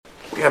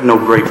We have no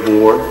great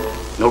war,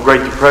 no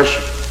great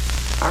depression.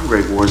 Our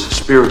great war is a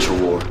spiritual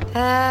war.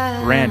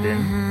 Brandon,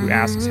 who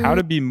asks how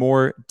to be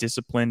more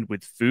disciplined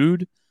with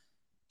food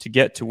to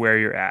get to where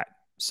you're at.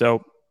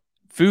 So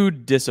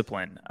food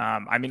discipline.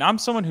 I'm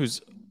someone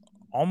who's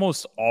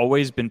almost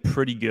always been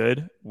pretty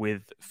good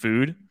with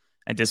food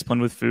and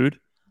disciplined with food.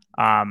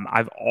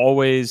 I've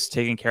always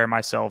taken care of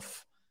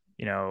myself,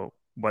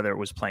 whether it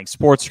was playing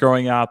sports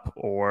growing up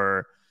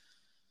or,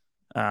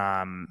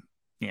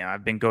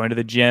 I've been going to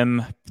the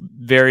gym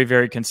very,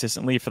 very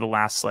consistently for the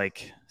last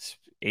 8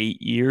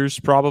 years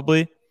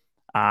probably.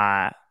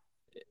 And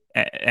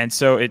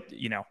so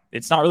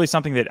it's not really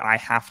something that I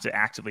have to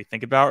actively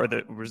think about,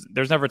 or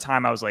there's never a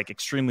time I was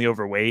extremely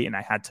overweight and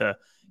I had to,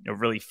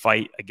 really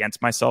fight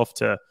against myself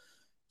to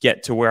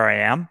get to where I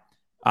am.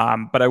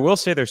 But I will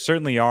say there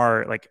certainly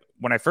are,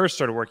 when I first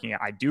started working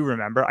out, I do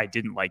remember I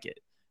didn't like it.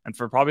 And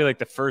for probably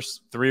the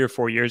first 3 or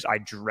 4 years, I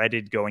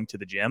dreaded going to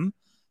the gym.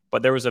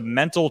 But there was a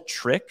mental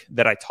trick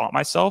that I taught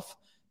myself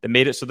that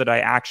made it so that I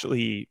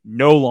actually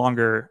no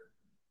longer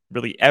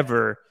really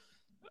ever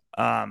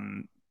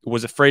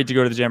was afraid to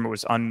go to the gym or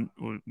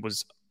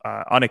was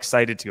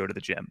unexcited to go to the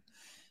gym.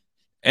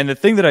 And the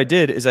thing that I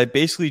did is I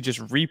basically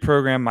just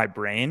reprogrammed my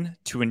brain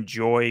to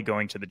enjoy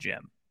going to the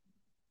gym.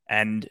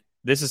 And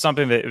this is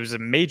something that it was a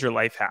major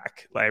life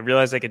hack. I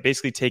realized I could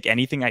basically take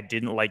anything I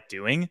didn't like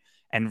doing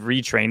and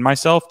retrain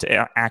myself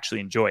to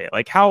actually enjoy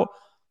it.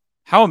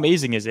 How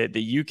amazing is it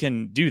that you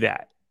can do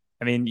that?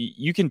 I mean,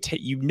 you can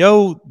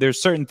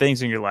there's certain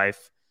things in your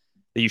life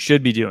that you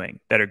should be doing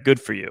that are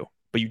good for you,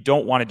 but you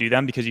don't want to do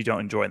them because you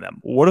don't enjoy them.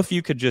 What if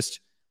you could just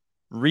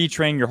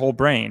retrain your whole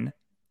brain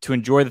to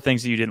enjoy the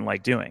things that you didn't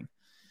like doing?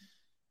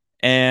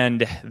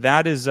 And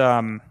that is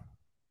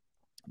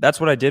that's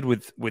what I did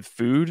with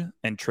food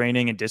and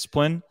training and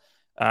discipline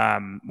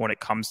when it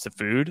comes to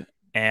food.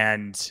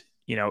 And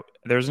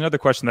there's another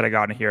question that I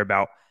got in here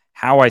about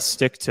how I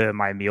stick to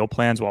my meal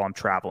plans while I'm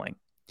traveling.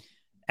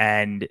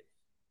 And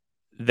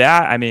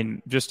that,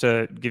 just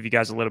to give you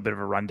guys a little bit of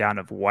a rundown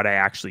of what I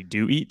actually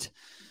do eat.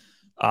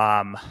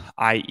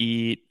 I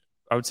eat,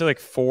 I would say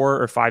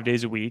 4 or 5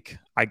 days a week.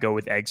 I go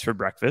with eggs for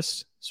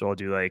breakfast. So I'll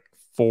do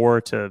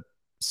 4 to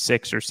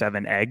 6 or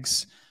 7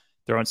 eggs,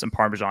 throw in some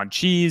Parmesan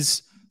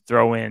cheese,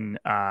 throw in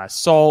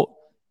salt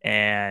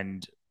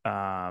and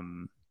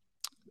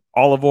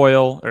olive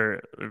oil,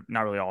 or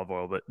not really olive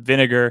oil, but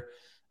vinegar.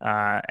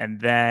 And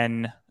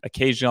then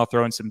occasionally I'll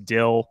throw in some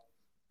dill.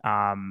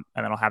 And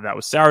then I'll have that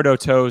with sourdough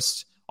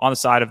toast. On the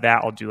side of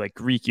that, I'll do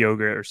Greek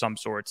yogurt or some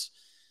sorts.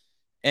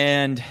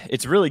 And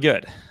it's really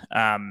good.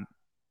 And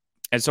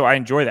so I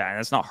enjoy that. And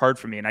it's not hard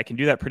for me. And I can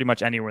do that pretty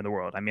much anywhere in the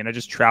world. I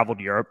just traveled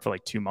to Europe for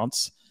 2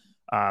 months.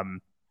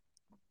 And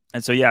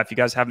so, yeah, if you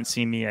guys haven't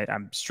seen me,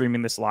 I'm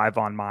streaming this live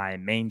on my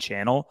main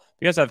channel. If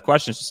you guys have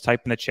questions, just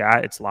type in the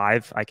chat. It's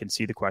live. I can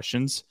see the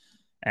questions.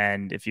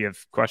 And if you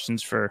have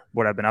questions for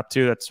what I've been up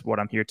to, that's what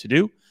I'm here to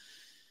do.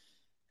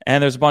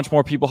 And there's a bunch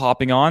more people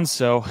hopping on.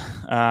 So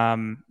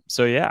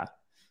yeah.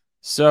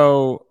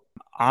 So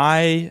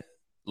I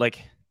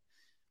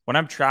when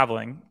I'm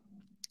traveling,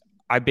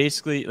 I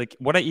basically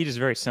what I eat is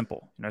very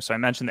simple. So I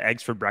mentioned the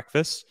eggs for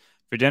breakfast.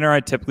 For dinner, I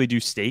typically do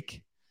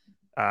steak.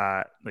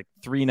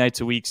 3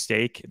 nights a week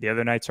steak. The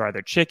other nights are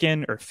either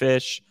chicken or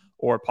fish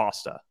or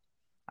pasta.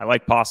 I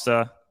like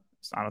pasta.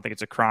 I don't think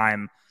it's a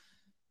crime.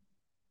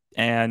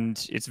 And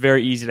it's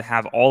very easy to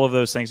have all of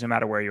those things no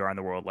matter where you are in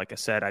the world. Like I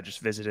said, I just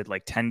visited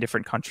 10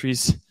 different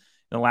countries in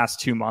the last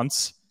 2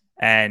 months.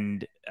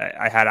 And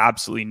I had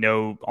absolutely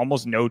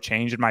almost no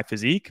change in my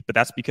physique. But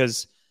that's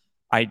because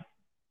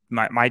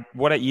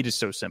what I eat is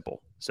so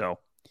simple. So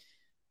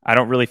I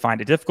don't really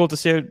find it difficult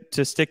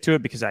to stick to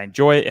it because I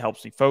enjoy it. It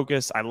helps me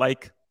focus. I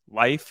like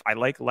life. I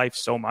like life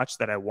so much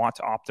that I want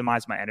to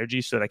optimize my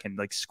energy so that I can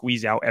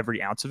squeeze out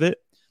every ounce of it.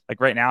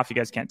 Right now, if you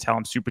guys can't tell,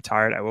 I'm super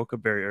tired. I woke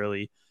up very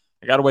early.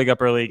 I got to wake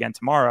up early again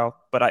tomorrow,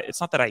 but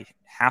it's not that I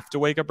have to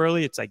wake up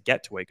early. It's I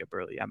get to wake up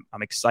early.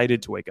 I'm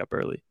excited to wake up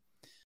early.